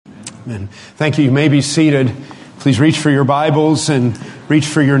And thank you. You may be seated. Please reach for your Bibles and reach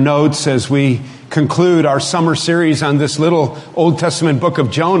for your notes as we conclude our summer series on this little Old Testament book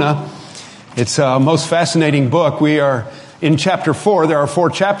of Jonah. It's a most fascinating book. We are in chapter 4. There are 4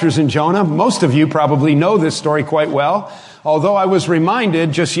 chapters in Jonah. Most of you probably know this story quite well. Although I was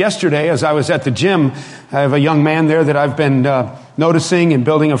reminded just yesterday as I was at the gym, I have a young man there that I've been noticing and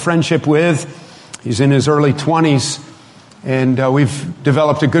building a friendship with. He's in his early 20s. And we've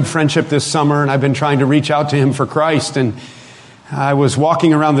developed a good friendship this summer, and I've been trying to reach out to him for Christ. And I was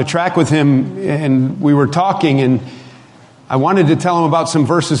walking around the track with him, and we were talking, and I wanted to tell him about some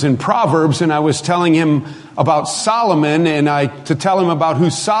verses in Proverbs, and I was telling him about Solomon, and to tell him about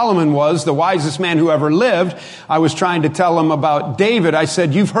who Solomon was, the wisest man who ever lived. I was trying to tell him about David. I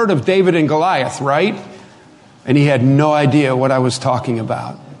said, "You've heard of David and Goliath, right?" And he had no idea what I was talking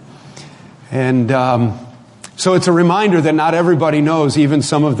about. And so it's a reminder that not everybody knows even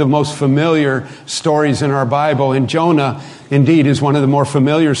some of the most familiar stories in our Bible. And Jonah, indeed, is one of the more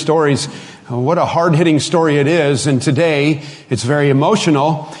familiar stories. What a hard-hitting story it is. And today, it's very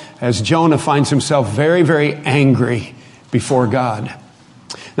emotional as Jonah finds himself very, very angry before God.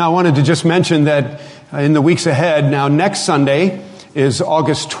 Now, I wanted to just mention that in the weeks ahead, now next Sunday is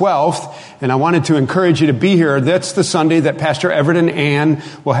August 12th, and I wanted to encourage you to be here. That's the Sunday that Pastor Everett and Ann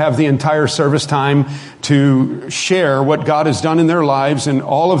will have the entire service time to share what God has done in their lives and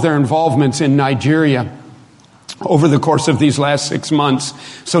all of their involvements in Nigeria over the course of these last 6 months.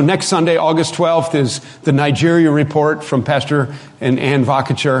 So next Sunday, August 12th, is the Nigeria report from Pastor and Ann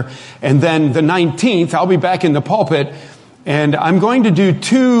Vakacher. And then the 19th, I'll be back in the pulpit, and I'm going to do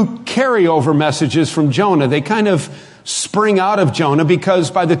 2 carryover messages from Jonah. They kind of spring out of Jonah, because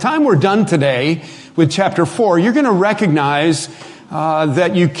by the time we're done today with chapter 4, you're going to recognize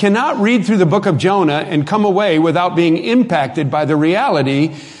that you cannot read through the book of Jonah and come away without being impacted by the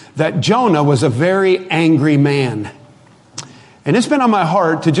reality that Jonah was a very angry man. And it's been on my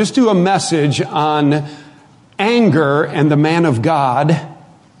heart to just do a message on anger and the man of God,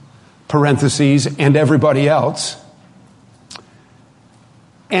 parentheses, and everybody else.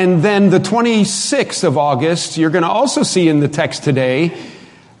 And then the 26th of August, you're going to also see in the text today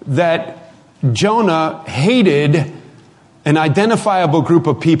that Jonah hated an identifiable group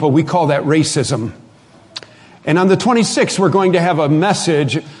of people. We call that racism. And on the 26th, we're going to have a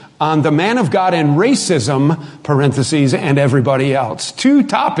message on the man of God and racism, parentheses, and everybody else. 2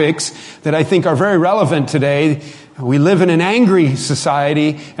 topics that I think are very relevant today. We live in an angry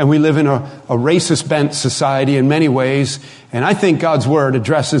society, and we live in a racist-bent society in many ways. And I think God's Word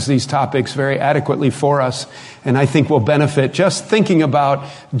addresses these topics very adequately for us. And I think we'll benefit just thinking about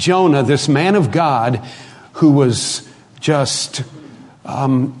Jonah, this man of God who was just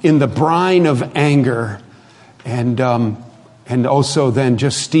in the brine of anger and also then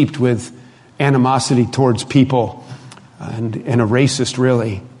just steeped with animosity towards people and a racist,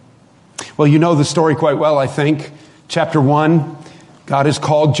 really. Well, you know the story quite well, I think. Chapter 1, God has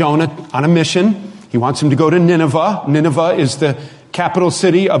called Jonah on a mission. He wants him to go to Nineveh. Nineveh is the capital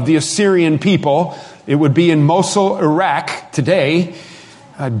city of the Assyrian people. It would be in Mosul, Iraq today.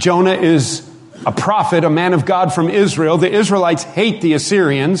 Jonah is a prophet, a man of God from Israel. The Israelites hate the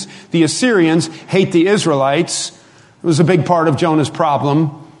Assyrians. The Assyrians hate the Israelites. It was a big part of Jonah's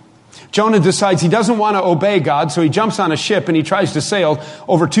problem. Jonah decides he doesn't want to obey God, so he jumps on a ship and he tries to sail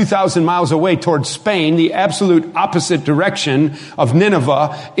over 2,000 miles away towards Spain, the absolute opposite direction of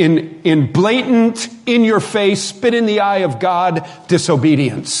Nineveh, in blatant, in-your-face, spit-in-the-eye of God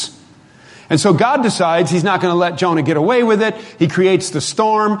disobedience. And so God decides he's not going to let Jonah get away with it. He creates the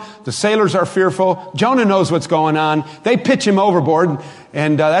storm. The sailors are fearful. Jonah knows what's going on. They pitch him overboard.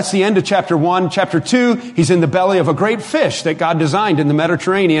 And that's the end of chapter 1. Chapter 2, he's in the belly of a great fish that God designed in the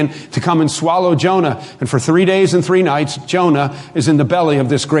Mediterranean to come and swallow Jonah. And for 3 days and 3 nights, Jonah is in the belly of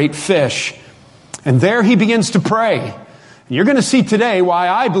this great fish. And there he begins to pray. And you're going to see today why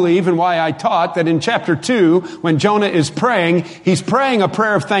I believe and why I taught that in chapter 2, when Jonah is praying, he's praying a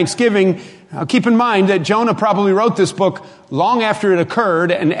prayer of thanksgiving. Now, keep in mind that Jonah probably wrote this book long after it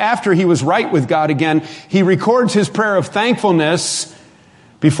occurred, and after he was right with God again. He records his prayer of thankfulness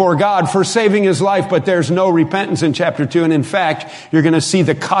before God for saving his life, but there's no repentance in chapter 2. And in fact, you're going to see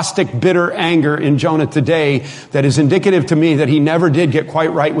the caustic, bitter anger in Jonah today that is indicative to me that he never did get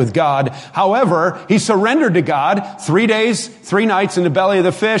quite right with God. However, he surrendered to God 3 days, 3 nights in the belly of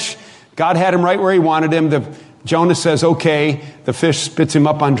the fish. God had him right where he wanted him. Jonah says, okay. The fish spits him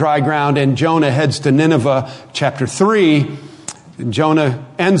up on dry ground, and Jonah heads to Nineveh, chapter 3. And Jonah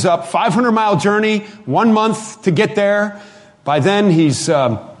ends up 500-mile journey, 1 month to get there. By then, he's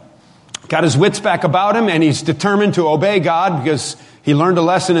got his wits back about him, and he's determined to obey God because He learned a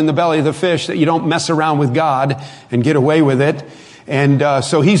lesson in the belly of the fish that you don't mess around with God and get away with it. And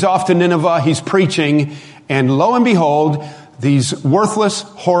so he's off to Nineveh. He's preaching. And lo and behold, these worthless,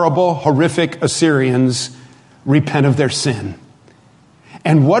 horrible, horrific Assyrians repent of their sin.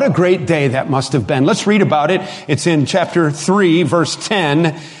 And what a great day that must have been. Let's read about it. It's in chapter 3, verse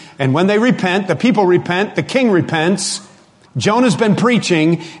 10. And when they repent, the people repent, the king repents. Jonah's been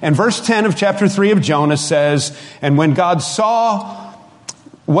preaching. And verse 10 of chapter 3 of Jonah says, and when God saw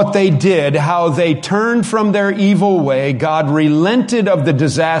what they did, how they turned from their evil way, God relented of the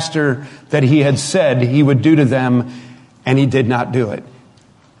disaster that he had said he would do to them, and he did not do it.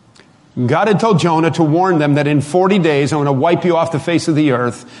 God had told Jonah to warn them that in 40 days, I'm going to wipe you off the face of the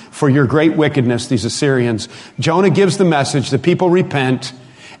earth for your great wickedness, these Assyrians. Jonah gives the message, the people repent,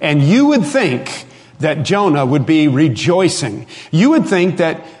 and you would think that Jonah would be rejoicing. You would think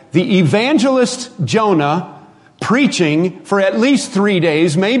that the evangelist Jonah, preaching for at least 3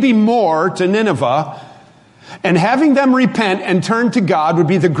 days, maybe more, to Nineveh, and having them repent and turn to God would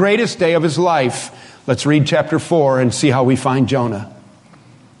be the greatest day of his life. Let's read chapter 4 and see how we find Jonah.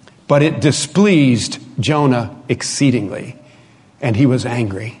 But it displeased Jonah exceedingly, and he was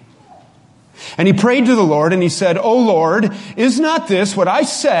angry. And he prayed to the Lord, and he said, O Lord, is not this what I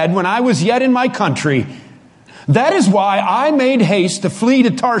said when I was yet in my country? That is why I made haste to flee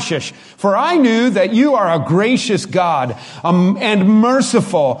to Tarshish, for I knew that you are a gracious God, and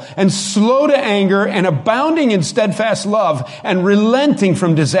merciful, and slow to anger, and abounding in steadfast love, and relenting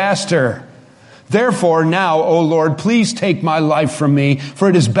from disaster. Therefore now, O Lord, please take my life from me, for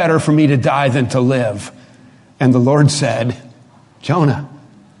it is better for me to die than to live. And the Lord said, Jonah,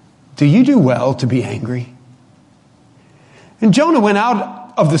 do you do well to be angry? And Jonah went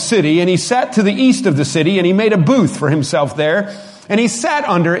out of the city, and he sat to the east of the city, and he made a booth for himself there. And he sat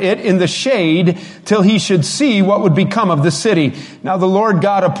under it in the shade till he should see what would become of the city. Now the Lord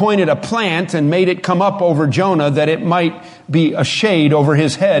God appointed a plant and made it come up over Jonah, that it might be a shade over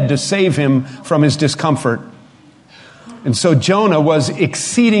his head to save him from his discomfort. And so Jonah was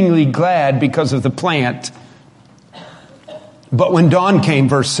exceedingly glad because of the plant. But when dawn came,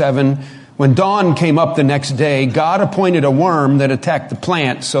 verse 7, when dawn came up the next day, God appointed a worm that attacked the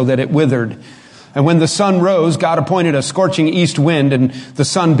plant so that it withered. And when the sun rose, God appointed a scorching east wind, and the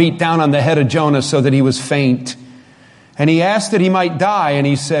sun beat down on the head of Jonah so that he was faint. And he asked that he might die, and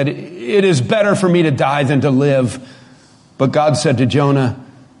he said, it is better for me to die than to live. But God said to Jonah,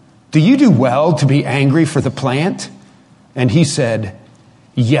 do you do well to be angry for the plant? And he said,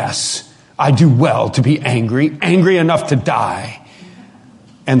 yes, I do well to be angry, angry enough to die.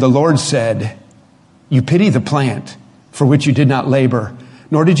 And the Lord said, you pity the plant for which you did not labor,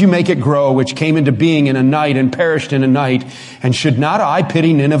 nor did you make it grow, which came into being in a night and perished in a night. And should not I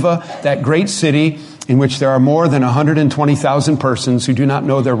pity Nineveh, that great city in which there are more than 120,000 persons who do not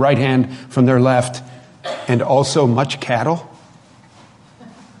know their right hand from their left, and also much cattle?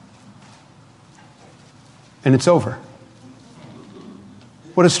 And it's over.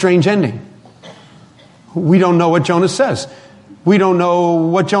 What a strange ending. We don't know what Jonah says. We don't know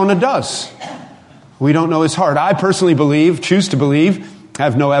what Jonah does. We don't know his heart. I personally choose to believe,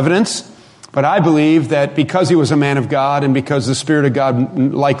 have no evidence, but I believe that because he was a man of God and because the Spirit of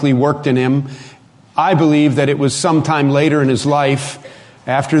God likely worked in him, I believe that it was sometime later in his life,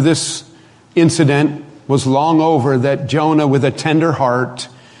 after this incident was long over, that Jonah, with a tender heart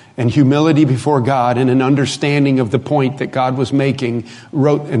and humility before God and an understanding of the point that God was making,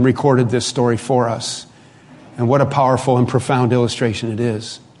 wrote and recorded this story for us. And what a powerful and profound illustration it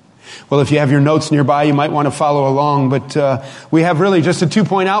is. Well, if you have your notes nearby, you might want to follow along. But we have really just a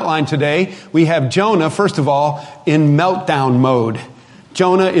 2-point outline today. We have Jonah, first of all, in meltdown mode.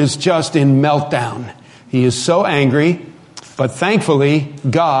 Jonah is just in meltdown. He is so angry, but thankfully,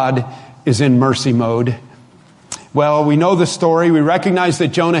 God is in mercy mode. Well, we know the story. We recognize that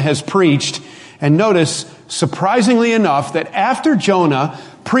Jonah has preached. And notice, surprisingly enough, that after Jonah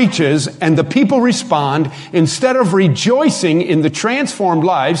preaches and the people respond, instead of rejoicing in the transformed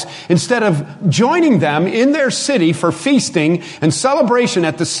lives, instead of joining them in their city for feasting and celebration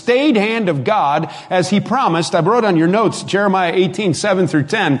at the stayed hand of God, as he promised, I wrote on your notes, Jeremiah 18, 7 through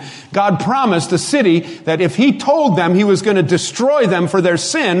 10, God promised the city that if he told them he was going to destroy them for their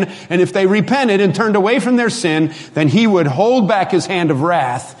sin, and if they repented and turned away from their sin, then he would hold back his hand of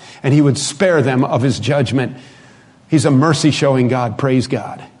wrath and he would spare them of his judgment. He's a mercy-showing God. Praise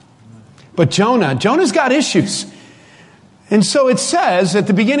God. But Jonah's got issues. And so it says at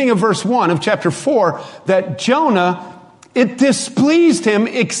the beginning of verse 1 of chapter 4 that Jonah, it displeased him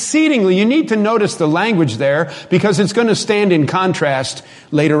exceedingly. You need to notice the language there because it's going to stand in contrast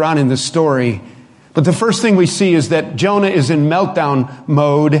later on in the story. But the first thing we see is that Jonah is in meltdown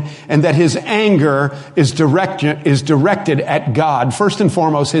mode and that his anger is directed at God. First and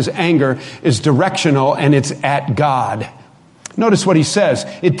foremost, his anger is directional and it's at God. Notice what he says.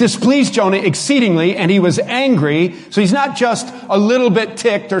 It displeased Jonah exceedingly and he was angry. So he's not just a little bit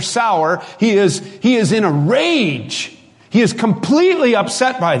ticked or sour. He is in a rage. He is completely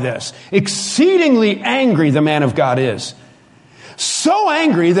upset by this. Exceedingly angry the man of God is. So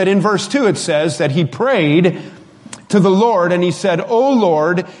angry that in verse 2 it says that he prayed to the Lord and he said, "O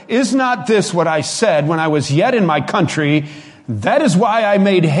Lord, is not this what I said when I was yet in my country? That is why I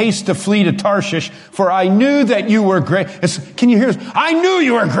made haste to flee to Tarshish, for I knew that you were gracious." Can you hear this? I knew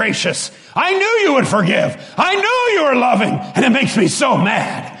you were gracious. I knew you would forgive. I knew you were loving. And it makes me so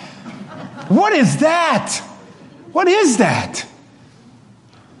mad. What is that? What is that?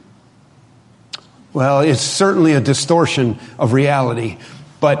 Well, it's certainly a distortion of reality.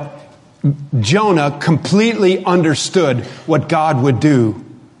 But Jonah completely understood what God would do.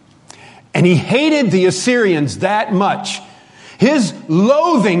 And he hated the Assyrians that much. His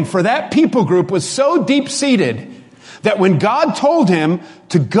loathing for that people group was so deep-seated that when God told him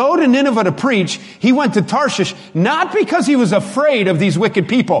to go to Nineveh to preach, he went to Tarshish, not because he was afraid of these wicked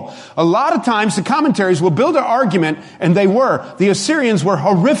people. A lot of times the commentaries will build an argument, and they were. The Assyrians were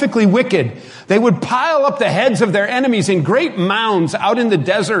horrifically wicked. They would pile up the heads of their enemies in great mounds out in the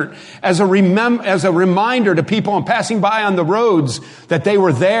desert as a reminder to people and passing by on the roads that they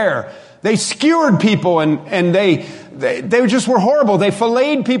were there. They skewered people and they just were horrible. They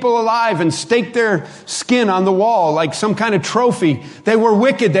filleted people alive and staked their skin on the wall like some kind of trophy. They were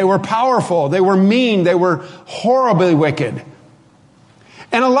wicked. They were powerful. They were mean. They were horribly wicked.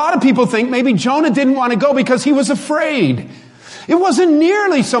 And a lot of people think maybe Jonah didn't want to go because he was afraid. It wasn't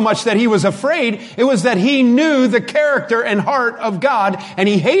nearly so much that he was afraid. It was that he knew the character and heart of God, and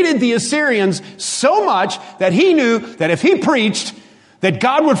he hated the Assyrians so much that he knew that if he preached, that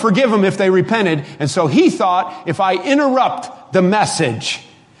God would forgive them if they repented. And so he thought, if I interrupt the message,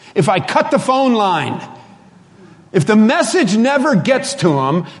 if I cut the phone line, if the message never gets to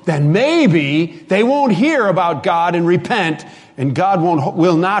them, then maybe they won't hear about God and repent, and God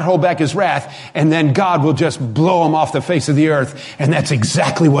will not hold back his wrath, and then God will just blow them off the face of the earth. And that's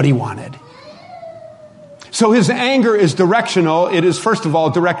exactly what he wanted. So his anger is directional. It is, first of all,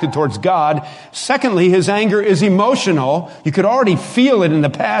 directed towards God. Secondly, his anger is emotional. You could already feel it in the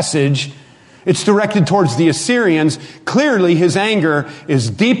passage. It's directed towards the Assyrians. Clearly, his anger is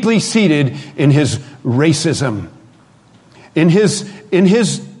deeply seated in his racism. In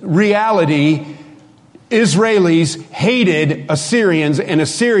his reality, Israelis hated Assyrians and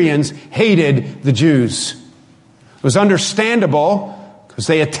Assyrians hated the Jews. It was understandable because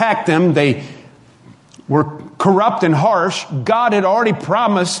they attacked them. They were corrupt and harsh. God had already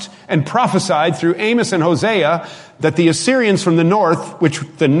promised and prophesied through Amos and Hosea that the Assyrians from the north, which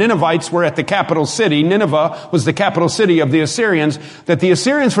the Ninevites were at the capital city, Nineveh was the capital city of the Assyrians, that the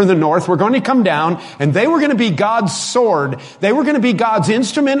Assyrians from the north were going to come down and they were going to be God's sword. They were going to be God's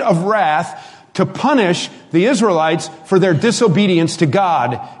instrument of wrath to punish the Israelites for their disobedience to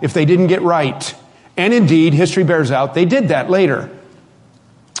God if they didn't get right. And indeed, history bears out, they did that later,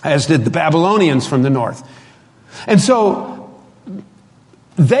 as did the Babylonians from the north. And so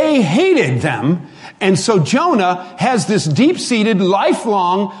they hated them. And so Jonah has this deep-seated,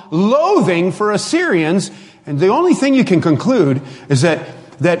 lifelong loathing for Assyrians. And the only thing you can conclude is that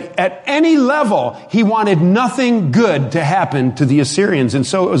at any level, he wanted nothing good to happen to the Assyrians. And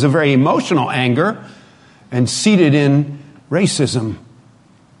so it was a very emotional anger and seated in racism.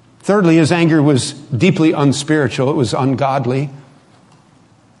 Thirdly, his anger was deeply unspiritual. It was ungodly.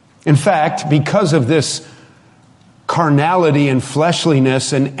 In fact, because of this carnality and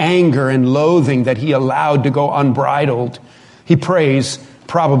fleshliness and anger and loathing that he allowed to go unbridled, he prays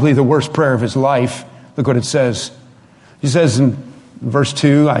probably the worst prayer of his life. Look what it says. He says in verse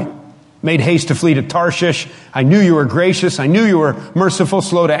 2, I made haste to flee to Tarshish. I knew you were gracious. I knew you were merciful,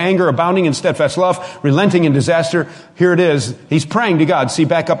 slow to anger, abounding in steadfast love, relenting in disaster. Here it is. He's praying to God. See,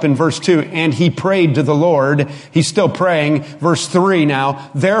 back up in verse 2. And he prayed to the Lord. He's still praying. Verse 3 now.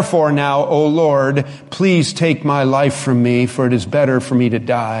 Therefore now, O Lord, please take my life from me, for it is better for me to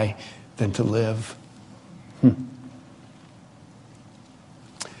die than to live.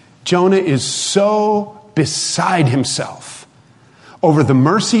 Jonah is so beside himself over the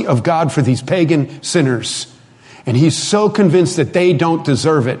mercy of God for these pagan sinners. And he's so convinced that they don't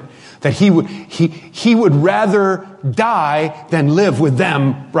deserve it, that he would rather die than live with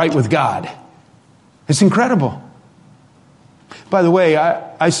them right with God. It's incredible. By the way,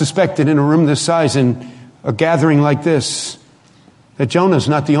 I suspect that in a room this size, in a gathering like this, that Jonah's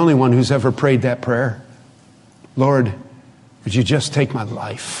not the only one who's ever prayed that prayer. Lord, would you just take my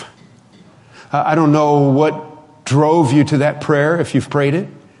life? I don't know what drove you to that prayer if you've prayed it.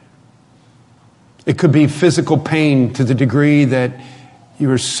 It could be physical pain to the degree that you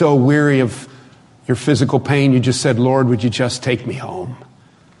were so weary of your physical pain, you just said, Lord, would you just take me home?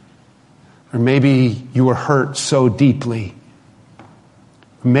 Or maybe you were hurt so deeply,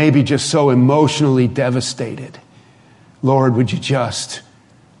 maybe just so emotionally devastated. Lord, would you just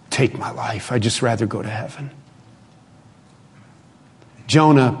take my life? I'd just rather go to heaven.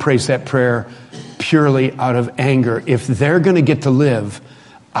 Jonah prays that prayer purely out of anger. If they're going to get to live,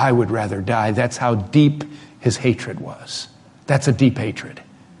 I would rather die. That's how deep his hatred was. That's a deep hatred.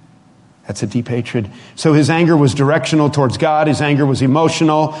 That's a deep hatred. So his anger was directional towards God. His anger was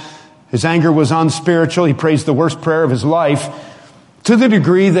emotional. His anger was unspiritual. He prays the worst prayer of his life to the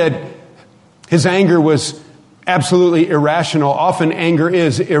degree that his anger was absolutely irrational. Often anger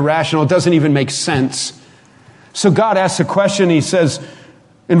is irrational. It doesn't even make sense. So God asks a question. He says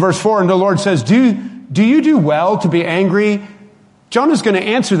in verse 4, and the Lord says, do you do well to be angry? Jonah's going to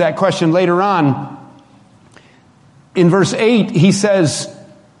answer that question later on. In verse 8, he says,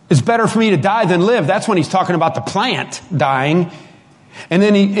 it's better for me to die than live. That's when he's talking about the plant dying. And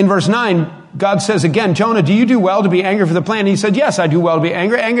then in verse 9, God says again, Jonah, do you do well to be angry for the plant? And he said, yes, I do well to be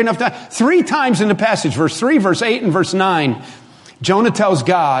angry enough to die. 3 times in the passage, verse 3, verse 8, and verse 9, Jonah tells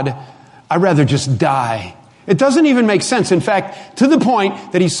God, I'd rather just die. It doesn't even make sense. In fact, to the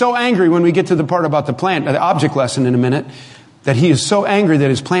point that he's so angry when we get to the part about the plant, the object lesson in a minute, that he is so angry that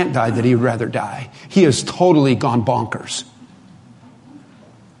his plant died that he would rather die. He has totally gone bonkers.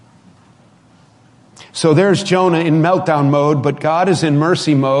 So there's Jonah in meltdown mode, but God is in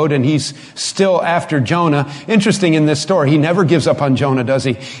mercy mode, and he's still after Jonah. Interesting in this story, he never gives up on Jonah, does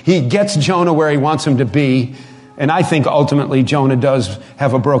he? He gets Jonah where he wants him to be, and I think ultimately Jonah does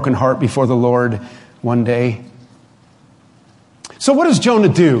have a broken heart before the Lord one day. So what does Jonah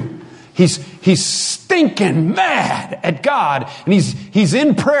do? He's stinking mad at God, and he's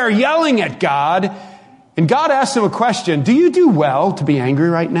in prayer yelling at God, and God asks him a question. Do you do well to be angry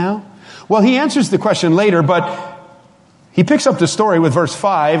right now? Well, he answers the question later, but he picks up the story with verse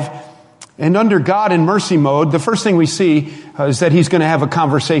 5, and under God in mercy mode, the first thing we see is that he's going to have a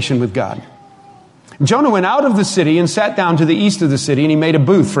conversation with God. Jonah went out of the city and sat down to the east of the city, and he made a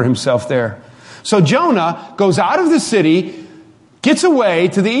booth for himself there. So Jonah goes out of the city, gets away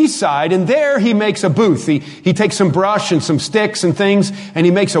to the east side, and there he makes a booth. He takes some brush and some sticks and things, and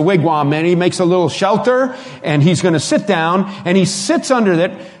he makes a wigwam, and he makes a little shelter, and he's going to sit down, and he sits under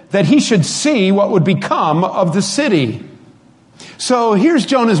it, that he should see what would become of the city. So here's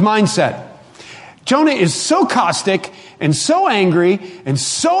Jonah's mindset. Jonah is so caustic and so angry and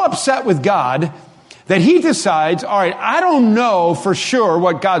so upset with God that he decides, all right, I don't know for sure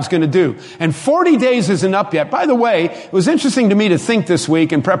what God's going to do. And 40 days isn't up yet. By the way, it was interesting to me to think this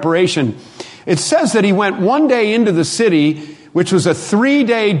week in preparation. It says that he went one day into the city, which was a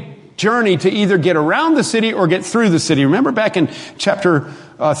 3-day journey to either get around the city or get through the city. Remember back in chapter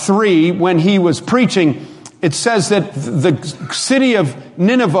 3, when he was preaching, it says that the city of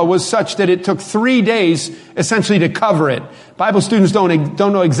Nineveh was such that it took 3 days essentially to cover it. Bible students don't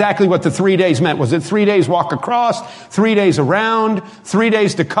know exactly what the 3 days meant. Was it 3 days walk across, 3 days around, 3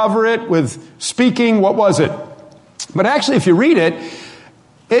 days to cover it with speaking? What was it? But actually, if you read it,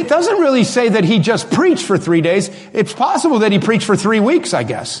 it doesn't really say that he just preached for 3 days. It's possible that he preached for 3 weeks, I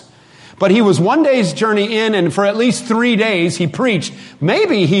guess. But he was one day's journey in, and for at least 3 days he preached.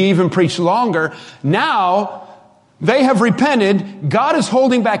 Maybe he even preached longer. Now, they have repented. God is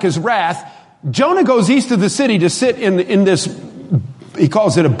holding back his wrath. Jonah goes east of the city to sit in this, he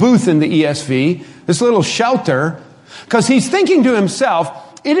calls it a booth in the ESV, this little shelter, because he's thinking to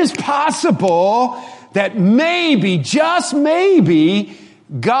himself, it is possible that maybe, just maybe,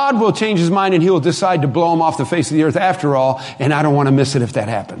 God will change his mind and he will decide to blow him off the face of the earth after all, and I don't want to miss it if that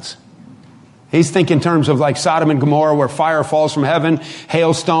happens. He's thinking in terms of like Sodom and Gomorrah, where fire falls from heaven,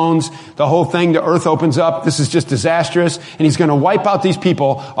 hailstones, the whole thing, the earth opens up. This is just disastrous. And he's going to wipe out these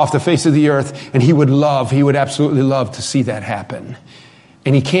people off the face of the earth. And he would absolutely love to see that happen.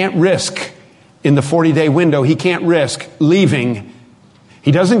 And he can't risk, in the 40-day window, he can't risk leaving.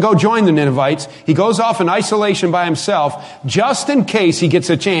 He doesn't go join the Ninevites. He goes off in isolation by himself, just in case he gets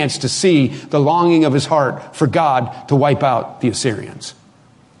a chance to see the longing of his heart for God to wipe out the Assyrians.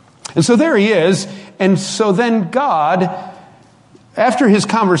 And so there he is. And so then God, after his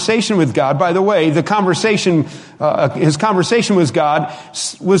conversation with God, by the way, his conversation with God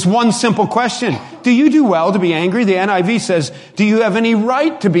was one simple question. Do you do well to be angry? The NIV says, do you have any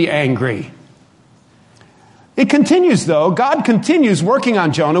right to be angry? It continues, though. God continues working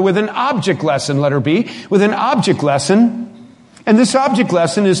on Jonah with an object lesson, letter B, with an object lesson. And this object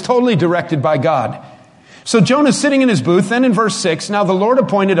lesson is totally directed by God. So Jonah's sitting in his booth. Then in verse 6, now the Lord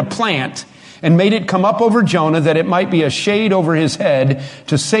appointed a plant and made it come up over Jonah that it might be a shade over his head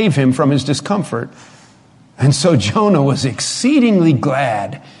to save him from his discomfort. And so Jonah was exceedingly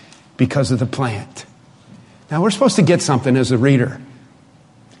glad because of the plant. Now we're supposed to get something as a reader.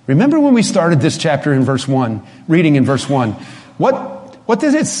 Remember when we started this chapter in verse 1, reading in verse 1, what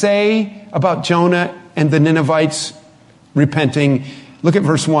does it say about Jonah and the Ninevites repenting? Look at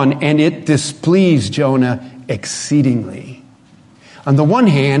verse 1, and it displeased Jonah exceedingly. On the one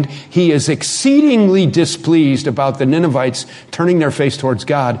hand, he is exceedingly displeased about the Ninevites turning their face towards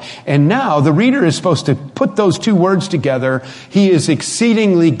God. And now the reader is supposed to put those two words together. He is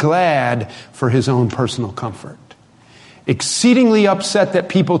exceedingly glad for his own personal comfort. Exceedingly upset that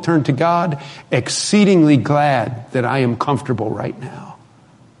people turn to God. Exceedingly glad that I am comfortable right now.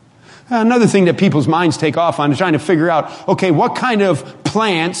 Another thing that people's minds take off on is trying to figure out, okay, what kind of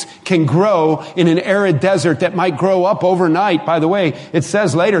plants can grow in an arid desert that might grow up overnight? By the way, it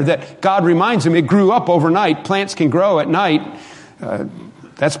says later that God reminds him it grew up overnight. Plants can grow at night.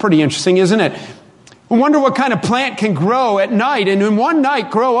 That's pretty interesting, isn't it? I wonder what kind of plant can grow at night and in one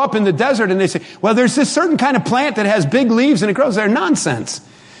night grow up in the desert. And they say, well, there's this certain kind of plant that has big leaves and it grows there. Nonsense.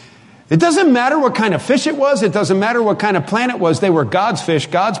 It doesn't matter what kind of fish it was. It doesn't matter what kind of plant it was. They were God's fish,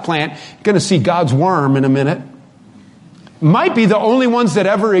 God's plant. You're going to see God's worm in a minute. Might be the only ones that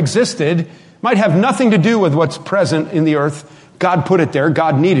ever existed. Might have nothing to do with what's present in the earth. God put it there.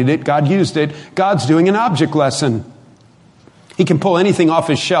 God needed it. God used it. God's doing an object lesson. He can pull anything off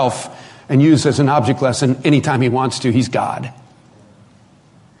his shelf and use as an object lesson anytime he wants to. He's God.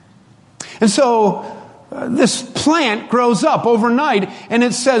 And so this plant grows up overnight, and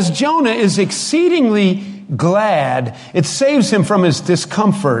it says Jonah is exceedingly glad. It saves him from his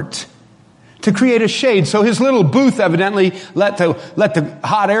discomfort to create a shade. So his little booth evidently let the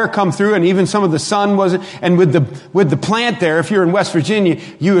hot air come through, and even some of the sun wasn't. And with the plant there, if you're in West Virginia,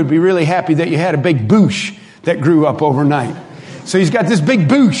 you would be really happy that you had a big bush that grew up overnight. So he's got this big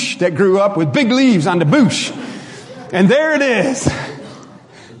bush that grew up with big leaves on the bush. And there it is.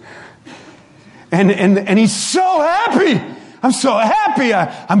 And he's so happy. I'm so happy.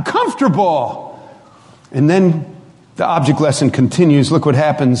 I'm comfortable. And then the object lesson continues. Look what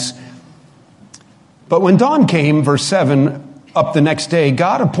happens. But when dawn came, verse 7, up the next day,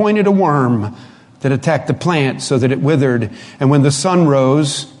 God appointed a worm that attacked the plant so that it withered. And when the sun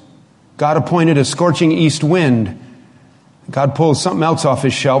rose, God appointed a scorching east wind. God pulled something else off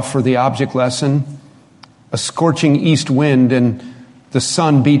his shelf for the object lesson. A scorching east wind, and the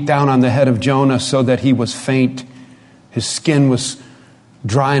sun beat down on the head of Jonah so that he was faint. His skin was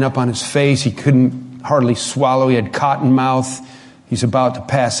drying up on his face. He couldn't hardly swallow. He had cotton mouth. He's about to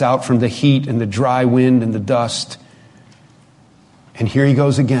pass out from the heat and the dry wind and the dust. And here he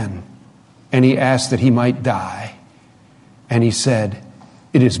goes again. And he asked that he might die. And he said,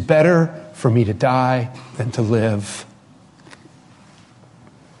 it is better for me to die than to live.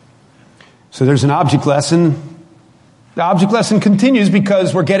 So there's an object lesson. The object lesson continues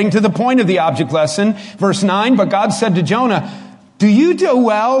because we're getting to the point of the object lesson. Verse 9, but God said to Jonah, do you do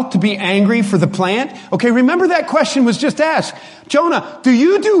well to be angry for the plant? Okay, remember that question was just asked. Jonah, do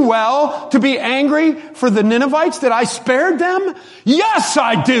you do well to be angry for the Ninevites that I spared them? Yes,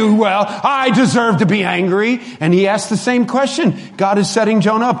 I do well. I deserve to be angry. And he asked the same question. God is setting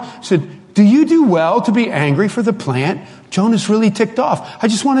Jonah up. He said, do you do well to be angry for the plant? Jonah's really ticked off. I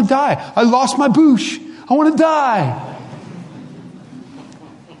just want to die. I lost my bush. I want to die.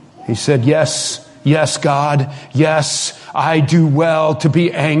 He said, yes, God, yes, I do well to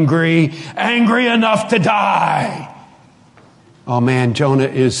be angry enough to die. Oh man, Jonah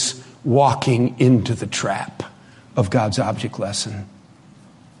is walking into the trap of God's object lesson.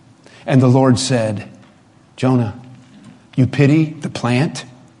 And the Lord said, Jonah, you pity the plant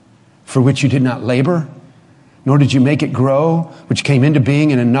for which you did not labor, nor did you make it grow, which came into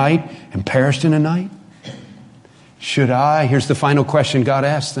being in a night and perished in a night? Should I, here's the final question God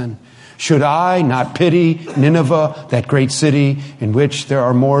asked then, should I not pity Nineveh, that great city in which there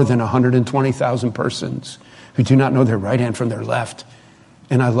are more than 120,000 persons who do not know their right hand from their left?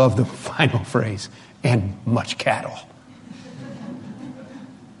 And I love the final phrase, and much cattle.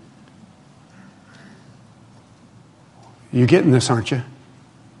 You're getting this, aren't you?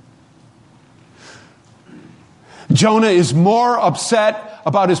 Jonah is more upset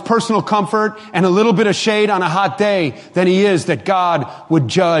about his personal comfort and a little bit of shade on a hot day than he is that God would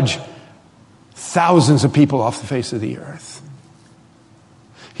judge thousands of people off the face of the earth.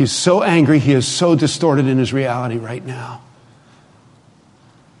 He's so angry. He is so distorted in his reality right now.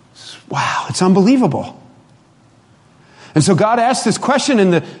 Wow, it's unbelievable. And so God asks this question,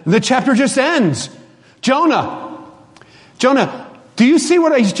 and the chapter just ends. Jonah, do you see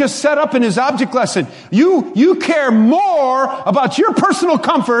what he's just set up in his object lesson? You care more about your personal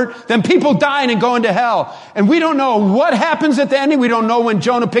comfort than people dying and going to hell. And we don't know what happens at the ending. We don't know when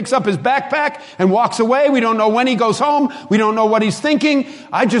Jonah picks up his backpack and walks away. We don't know when he goes home. We don't know what he's thinking.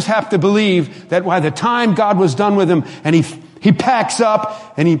 I just have to believe that by the time God was done with him and he packs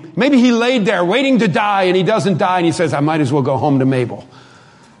up and maybe he laid there waiting to die and he doesn't die and he says, I might as well go home to Mabel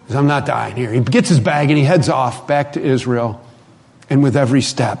because I'm not dying here. He gets his bag and he heads off back to Israel. And with every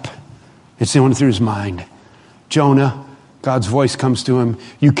step, it's going through his mind. Jonah, God's voice comes to him.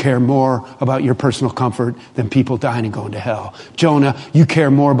 You care more about your personal comfort than people dying and going to hell. Jonah, you care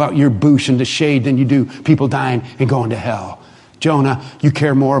more about your bush and the shade than you do people dying and going to hell. Jonah, you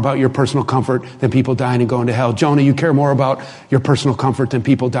care more about your personal comfort than people dying and going to hell. Jonah, you care more about your personal comfort than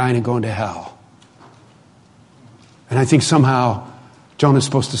people dying and going to hell. And I think somehow Jonah's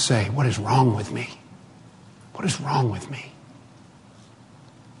supposed to say, what is wrong with me? What is wrong with me?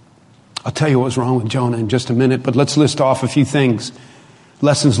 I'll tell you what was wrong with Jonah in just a minute, but let's list off a few things.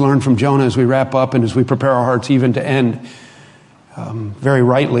 Lessons learned from Jonah as we wrap up and as we prepare our hearts even to end very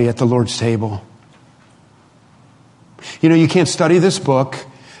rightly at the Lord's table. You know, you can't study this book,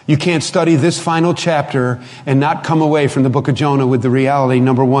 you can't study this final chapter and not come away from the book of Jonah with the reality,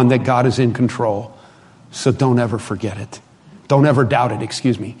 number one, that God is in control. So don't ever forget it. Don't ever doubt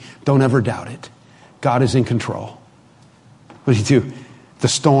it, Don't ever doubt it. God is in control. What do you do? The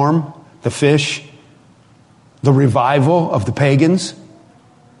storm, the fish, the revival of the pagans,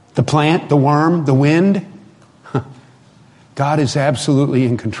 the plant, the worm, the wind. God is absolutely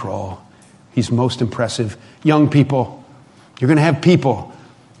in control. He's most impressive. Young people, you're going to have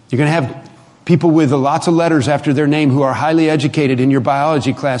people with lots of letters after their name who are highly educated in your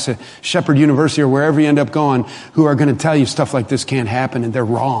biology class at Shepherd University or wherever you end up going, who are going to tell you stuff like this can't happen, and they're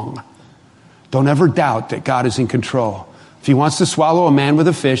wrong. Don't ever doubt that God is in control. If he wants to swallow a man with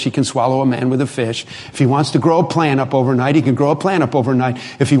a fish, he can swallow a man with a fish. If he wants to grow a plant up overnight, he can grow a plant up overnight.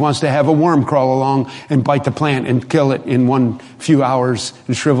 If he wants to have a worm crawl along and bite the plant and kill it in few hours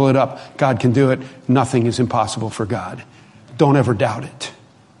and shrivel it up, God can do it. Nothing is impossible for God. Don't ever doubt it.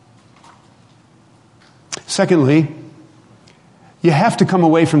 Secondly, you have to come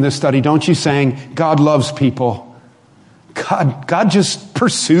away from this study, don't you, saying, God loves people. God just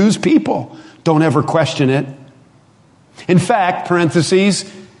pursues people. Don't ever question it. In fact,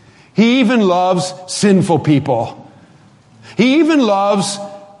 parentheses, he even loves sinful people. He even loves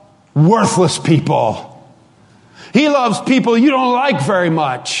worthless people. He loves people you don't like very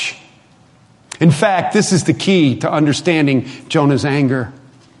much. In fact, this is the key to understanding Jonah's anger.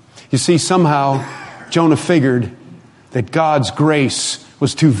 You see, somehow Jonah figured that God's grace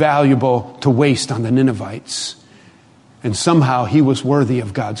was too valuable to waste on the Ninevites. And somehow he was worthy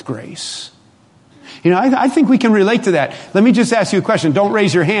of God's grace. You know, I think we can relate to that. Let me just ask you a question. Don't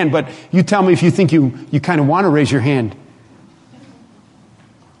raise your hand, but you tell me if you think you kind of want to raise your hand.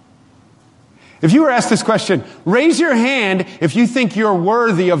 If you were asked this question, raise your hand if you think you're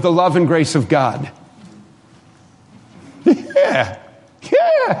worthy of the love and grace of God. Yeah.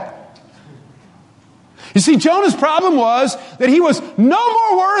 You see, Jonah's problem was that he was no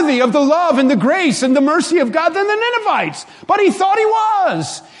more worthy of the love and the grace and the mercy of God than the Ninevites. But he thought he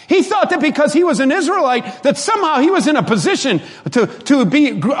was. He thought that because he was an Israelite, that somehow he was in a position to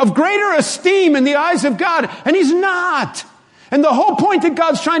be of greater esteem in the eyes of God. And he's not. And the whole point that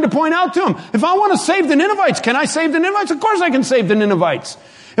God's trying to point out to him, if I want to save the Ninevites, can I save the Ninevites? Of course I can save the Ninevites.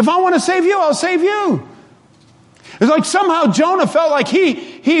 If I want to save you, I'll save you. It's like somehow Jonah felt like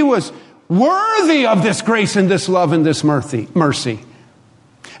he was worthy of this grace and this love and this mercy.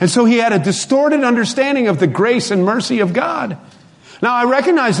 And so he had a distorted understanding of the grace and mercy of God. Now, I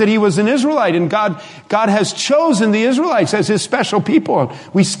recognize that he was an Israelite, and God has chosen the Israelites as his special people.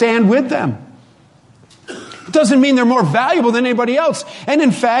 We stand with them. It doesn't mean they're more valuable than anybody else. And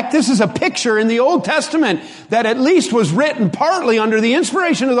in fact, this is a picture in the Old Testament that at least was written partly under the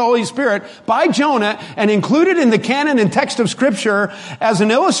inspiration of the Holy Spirit by Jonah and included in the canon and text of Scripture as an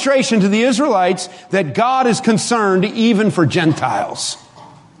illustration to the Israelites that God is concerned even for Gentiles.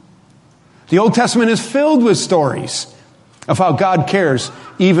 The Old Testament is filled with stories of how God cares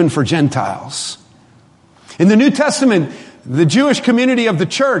even for Gentiles. In the New Testament, the Jewish community of the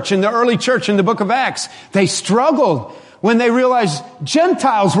church, in the early church in the book of Acts, they struggled when they realized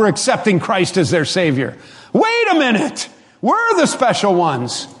Gentiles were accepting Christ as their Savior. Wait a minute! We're the special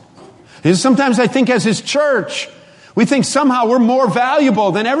ones. And sometimes I think as his church, We think somehow we're more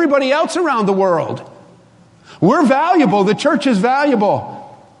valuable than everybody else around the world. We're valuable. The church is valuable.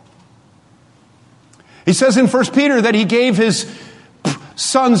 He says in 1 Peter that he gave his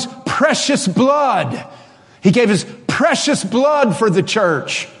son's precious blood. He gave his precious blood for the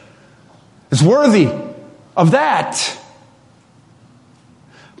church. It's worthy of that.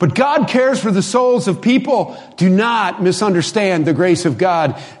 But God cares for the souls of people. Do not misunderstand the grace of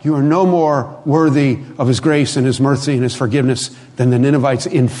God. You are no more worthy of His grace and His mercy and His forgiveness than the Ninevites.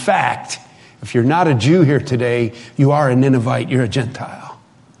 In fact, if you're not a Jew here today, you are a Ninevite. You're a Gentile.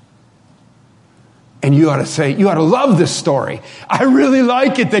 And you ought to love this story. I really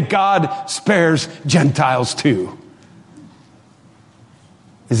like it that God spares Gentiles too.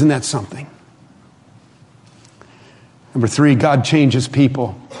 Isn't that something? Number 3, God changes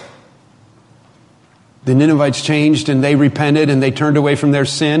people. The Ninevites changed and they repented and they turned away from their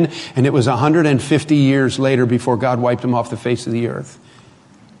sin. And it was 150 years later before God wiped them off the face of the earth.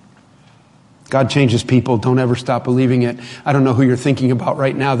 God changes people. Don't ever stop believing it. I don't know who you're thinking about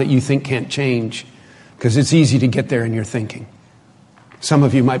right now that you think can't change. Because it's easy to get there in your thinking. Some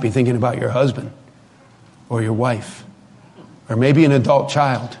of you might be thinking about your husband or your wife or maybe an adult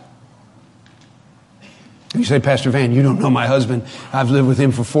child. You say, Pastor Van, you don't know my husband. I've lived with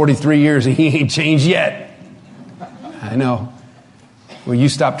him for 43 years and he ain't changed yet. I know. Well, you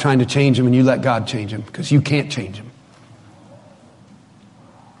stop trying to change him and you let God change him because you can't change him.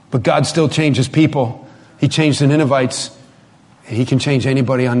 But God still changes people. He changed the Ninevites and He can change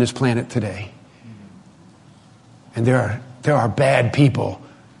anybody on this planet today. And there are bad people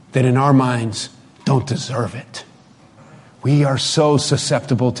that in our minds don't deserve it. We are so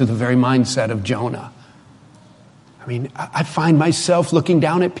susceptible to the very mindset of Jonah. I mean, I find myself looking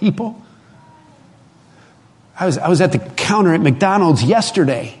down at people. I was at the counter at McDonald's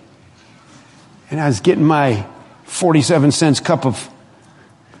yesterday, and I was getting my 47 cents cup of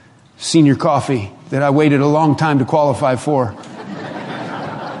senior coffee that I waited a long time to qualify for.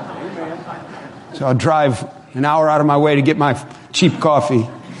 So I'll drive an hour out of my way to get my cheap coffee.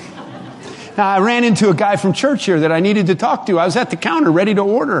 Now, I ran into a guy from church here that I needed to talk to. I was at the counter ready to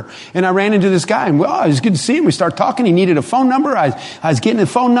order, and I ran into this guy, and well, it was good to see him. We started talking. He needed a phone number. I was getting a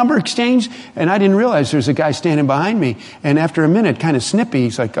phone number exchange, and I didn't realize there's a guy standing behind me. And after a minute, kind of snippy,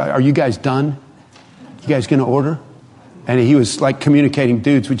 he's like, are you guys done? You guys going to order? And he was like communicating,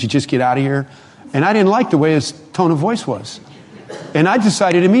 dudes, would you just get out of here? And I didn't like the way his tone of voice was. And I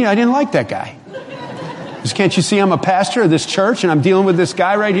decided immediately I didn't like that guy. Because can't you see I'm a pastor of this church and I'm dealing with this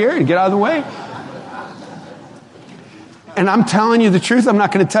guy right here and get out of the way? And I'm telling you the truth. I'm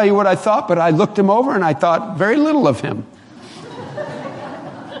not going to tell you what I thought, but I looked him over and I thought very little of him.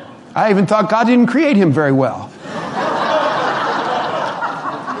 I even thought God didn't create him very well.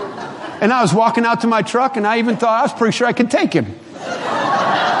 And I was walking out to my truck and I even thought I was pretty sure I could take him.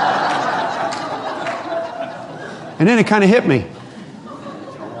 And then it kind of hit me.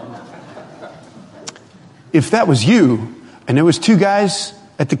 If that was you, and there was 2 guys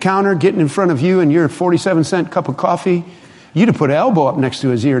at the counter getting in front of you and your 47-cent cup of coffee, you'd have put an elbow up next to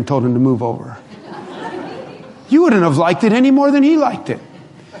his ear and told him to move over. You wouldn't have liked it any more than he liked it.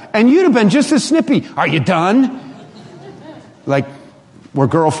 And you'd have been just as snippy. Are you done? Like we're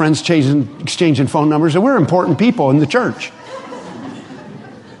girlfriends exchanging phone numbers, and we're important people in the church.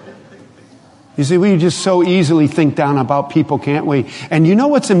 You see, we just so easily think down about people, can't we? And you know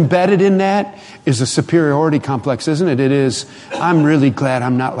what's embedded in that is a superiority complex, isn't it? It is, I'm really glad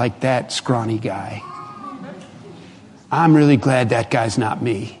I'm not like that scrawny guy. I'm really glad that guy's not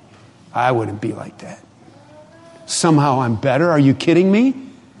me. I wouldn't be like that. Somehow I'm better. Are you kidding me?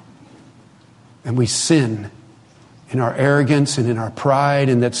 And we sin in our arrogance and in our pride,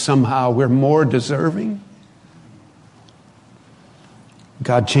 and that somehow we're more deserving.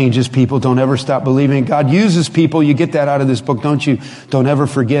 God changes people. Don't ever stop believing. God uses people. You get that out of this book, don't you? Don't ever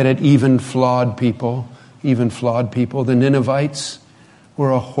forget it. Even flawed people. Even flawed people. The Ninevites were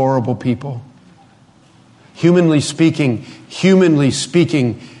a horrible people. Humanly speaking,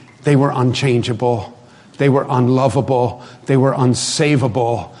 they were unchangeable. They were unlovable. They were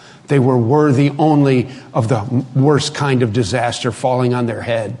unsavable. They were worthy only of the worst kind of disaster falling on their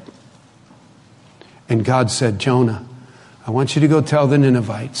head. And God said, Jonah, I want you to go tell the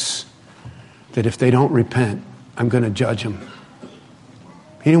Ninevites that if they don't repent, I'm going to judge them.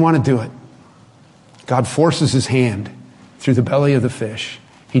 He didn't want to do it. God forces his hand through the belly of the fish.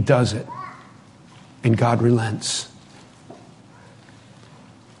 He does it. And God relents.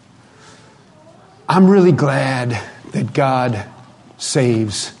 I'm really glad that God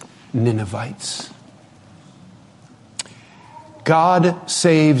saves Ninevites. God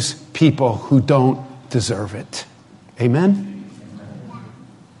saves people who don't deserve it. Amen?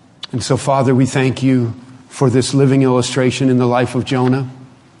 And so, Father, we thank you for this living illustration in the life of Jonah.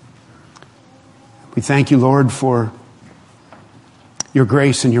 We thank you, Lord, for your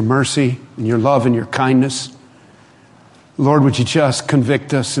grace and your mercy and your love and your kindness. Lord, would you just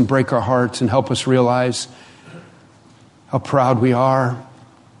convict us and break our hearts and help us realize how proud we are.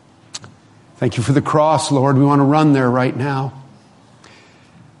 Thank you for the cross, Lord. We want to run there right now.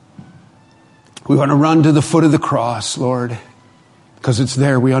 We want to run to the foot of the cross, Lord, because it's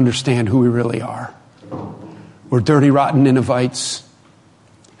there we understand who we really are. We're dirty, rotten Ninevites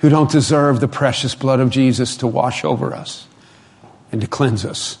who don't deserve the precious blood of Jesus to wash over us and to cleanse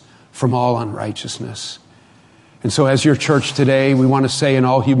us from all unrighteousness. And so as your church today, we want to say in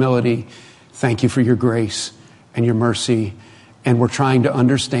all humility, thank you for your grace and your mercy. And we're trying to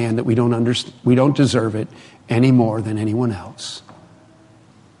understand that we don't deserve it any more than anyone else.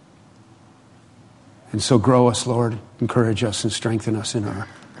 And so grow us, Lord, encourage us and strengthen us in our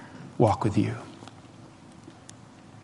walk with you.